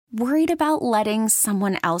Worried about letting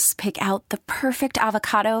someone else pick out the perfect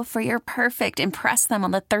avocado for your perfect impress them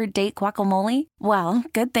on the third date guacamole? Well,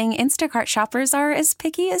 good thing Instacart shoppers are as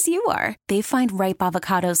picky as you are. They find ripe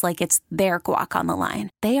avocados like it's their guac on the line.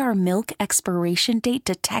 They are milk expiration date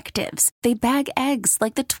detectives. They bag eggs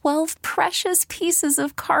like the 12 precious pieces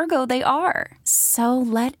of cargo they are. So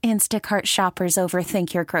let Instacart shoppers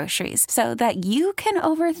overthink your groceries so that you can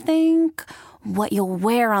overthink what you'll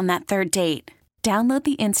wear on that third date. Download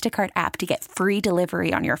the Instacart app to get free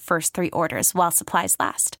delivery on your first 3 orders while supplies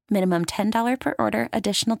last. Minimum $10 per order.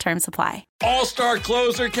 Additional terms apply. All-star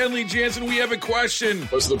closer Kenley Jansen, we have a question.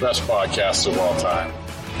 What's the best podcast of all time?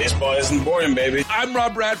 Baseball isn't boring, baby. I'm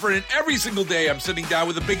Rob Bradford, and every single day I'm sitting down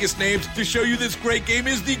with the biggest names to show you this great game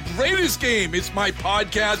is the greatest game. It's my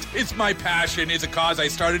podcast. It's my passion. It's a cause I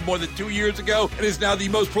started more than 2 years ago and is now the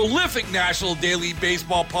most prolific national daily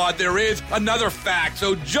baseball pod there is. Another fact.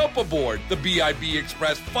 So jump aboard the BIB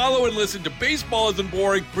Express. Follow and listen to Baseball Isn't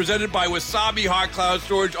Boring, presented by Wasabi Hot Cloud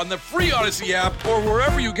Storage on the free Odyssey app or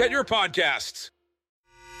wherever you get your podcasts.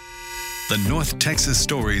 The North Texas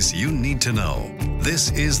stories you need to know.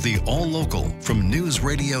 This is the All Local from News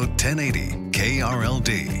Radio 1080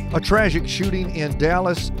 KRLD. A tragic shooting in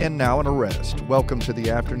Dallas and now an arrest. Welcome to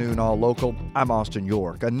the afternoon All Local. I'm Austin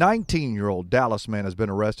York. A 19-year-old Dallas man has been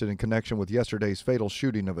arrested in connection with yesterday's fatal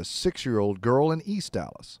shooting of a 6-year-old girl in East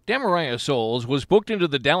Dallas. Damariah Souls was booked into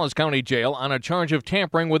the Dallas County Jail on a charge of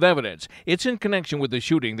tampering with evidence. It's in connection with the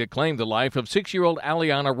shooting that claimed the life of 6-year-old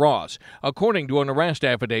Aliana Ross. According to an arrest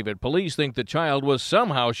affidavit, police think the child was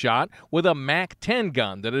somehow shot with a MAC-10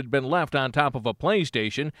 gun that had been left on top of a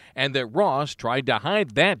PlayStation and that Ross tried to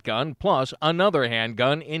hide that gun plus another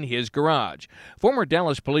handgun in his garage. Former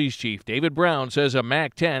Dallas Police Chief David Brown says a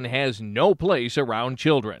MAC-10 has no place around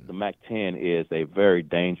children. The MAC-10 is a very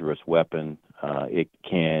dangerous weapon. It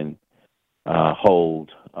can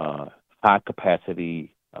hold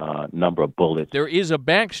high-capacity number of bullets. There is a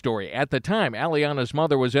backstory. At the time, Aliana's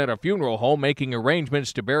mother was at a funeral home making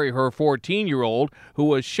arrangements to bury her 14-year-old who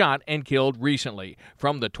was shot and killed recently.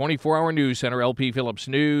 From the 24-hour news center, LP Phillips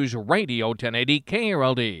News, Radio 1080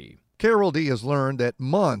 KRLD. KRLD has learned that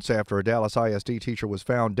months after a Dallas ISD teacher was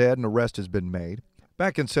found dead, an arrest has been made.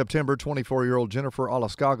 Back in September, 24-year-old Jennifer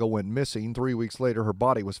Alaskaga went missing. 3 weeks later, her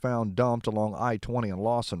body was found dumped along I-20 and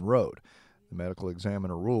Lawson Road. The medical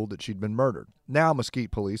examiner ruled that she'd been murdered. Now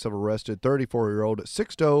Mesquite Police have arrested 34-year-old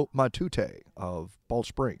Sixto Matute of Balch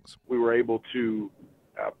Springs. We were able to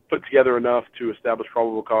put together enough to establish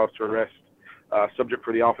probable cause to arrest subject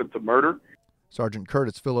for the offense of murder. Sergeant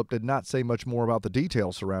Curtis Phillip did not say much more about the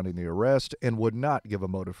details surrounding the arrest and would not give a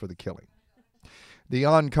motive for the killing. The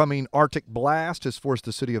oncoming Arctic blast has forced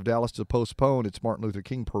the city of Dallas to postpone its Martin Luther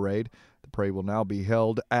King parade. The parade will now be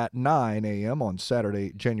held at 9 a.m. on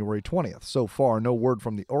Saturday, January 20th. So far, no word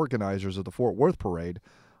from the organizers of the Fort Worth parade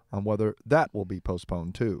on whether that will be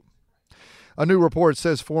postponed too. A new report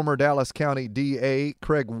says former Dallas County DA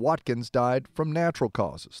Craig Watkins died from natural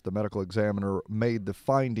causes. The medical examiner made the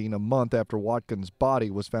finding a month after Watkins' body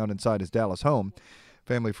was found inside his Dallas home.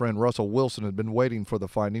 Family friend Russell Wilson had been waiting for the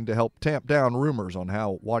finding to help tamp down rumors on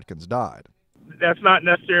how Watkins died. That's not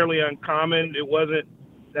necessarily uncommon. It wasn't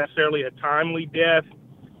necessarily a timely death,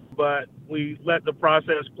 but we let the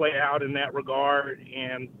process play out in that regard.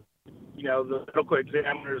 And, you know, the medical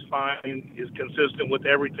examiner's finding is consistent with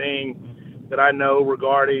everything that I know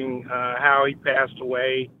regarding how he passed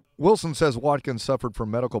away. Wilson says Watkins suffered from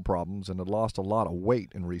medical problems and had lost a lot of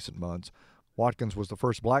weight in recent months. Watkins was the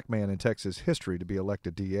first black man in Texas history to be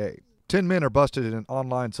elected DA. 10 men are busted in an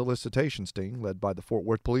online solicitation sting led by the Fort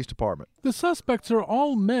Worth Police Department. The suspects are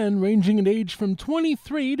all men ranging in age from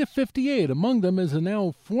 23 to 58. Among them is a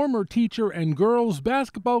now former teacher and girls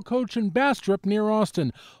basketball coach in Bastrop near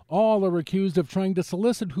Austin. All are accused of trying to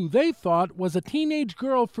solicit who they thought was a teenage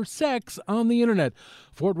girl for sex on the internet.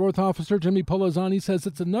 Fort Worth officer Jimmy Polozani says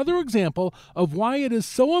it's another example of why it is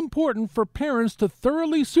so important for parents to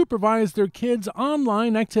thoroughly supervise their kids'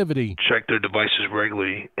 online activity. Check their devices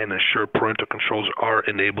regularly and ensure parental controls are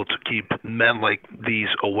enabled to keep men like these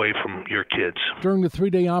away from your kids. During the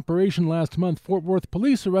 3-day operation last month, Fort Worth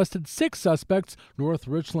police arrested 6 suspects. North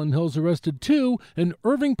Richland Hills arrested 2, and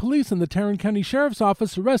Irving Police and the Tarrant County Sheriff's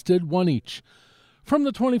Office arrested 1 each. From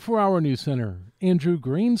the 24-hour news center, Andrew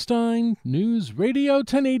Greenstein, News Radio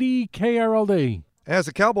 1080 KRLD. As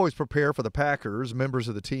the Cowboys prepare for the Packers, members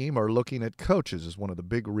of the team are looking at coaches as one of the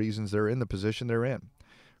big reasons they're in the position they're in.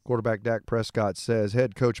 Quarterback Dak Prescott says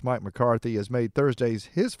head coach Mike McCarthy has made Thursdays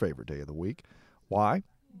his favorite day of the week. Why?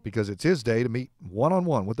 Because it's his day to meet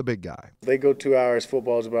one-on-one with the big guy. They go 2 hours.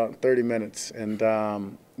 Football is about 30 minutes. And,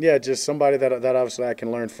 just somebody that obviously I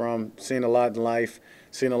can learn from, seeing a lot in life,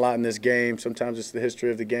 seen a lot in this game. Sometimes it's the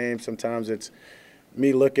history of the game. Sometimes it's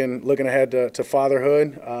me looking ahead to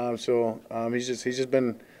fatherhood. He's just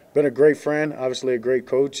been a great friend, obviously a great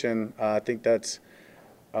coach, and I think that's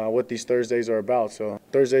what these Thursdays are about. So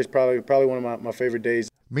Thursday's probably one of my favorite days.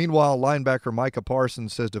 Meanwhile, linebacker Micah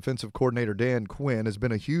Parsons says defensive coordinator Dan Quinn has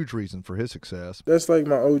been a huge reason for his success. That's like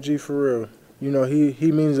my OG for real. You know,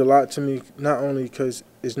 he means a lot to me, not only because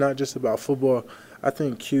it's not just about football. I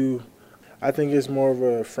think it's more of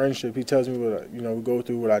a friendship. He tells me what we go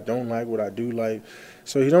through, what I don't like, what I do like.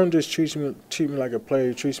 So he don't just treat me like a player.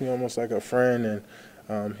 He treats me almost like a friend,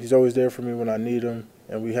 and he's always there for me when I need him.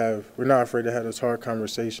 And we're not afraid to have those hard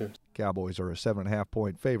conversations. Cowboys are a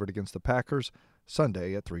 7.5-point favorite against the Packers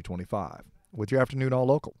Sunday at 3:25. With your afternoon All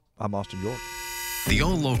Local, I'm Austin York. The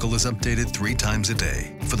All Local is updated 3 times a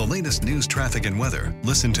day. For the latest news, traffic, and weather,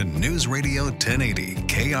 listen to News Radio 1080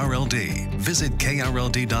 KRLD. Visit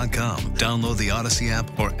KRLD.com, download the Odyssey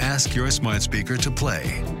app, or ask your smart speaker to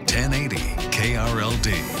play 1080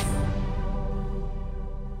 KRLD.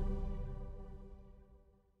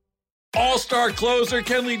 All-star closer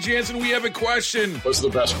Kenley Jansen, we have a question. What's the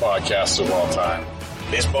best podcast of all time?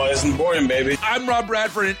 Baseball isn't boring, baby. I'm Rob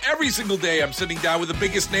Bradford, and every single day I'm sitting down with the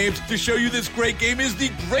biggest names to show you this great game is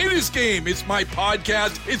the greatest game. It's my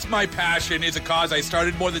podcast. It's my passion. It's a cause I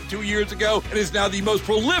started more than 2 years ago and is now the most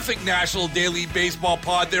prolific national daily baseball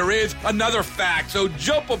pod there is. Another fact, so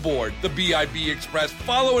jump aboard the BIB Express.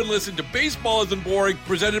 Follow and listen to Baseball Isn't Boring,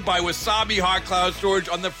 presented by Wasabi Hot Cloud Storage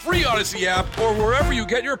on the free Odyssey app or wherever you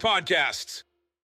get your podcasts.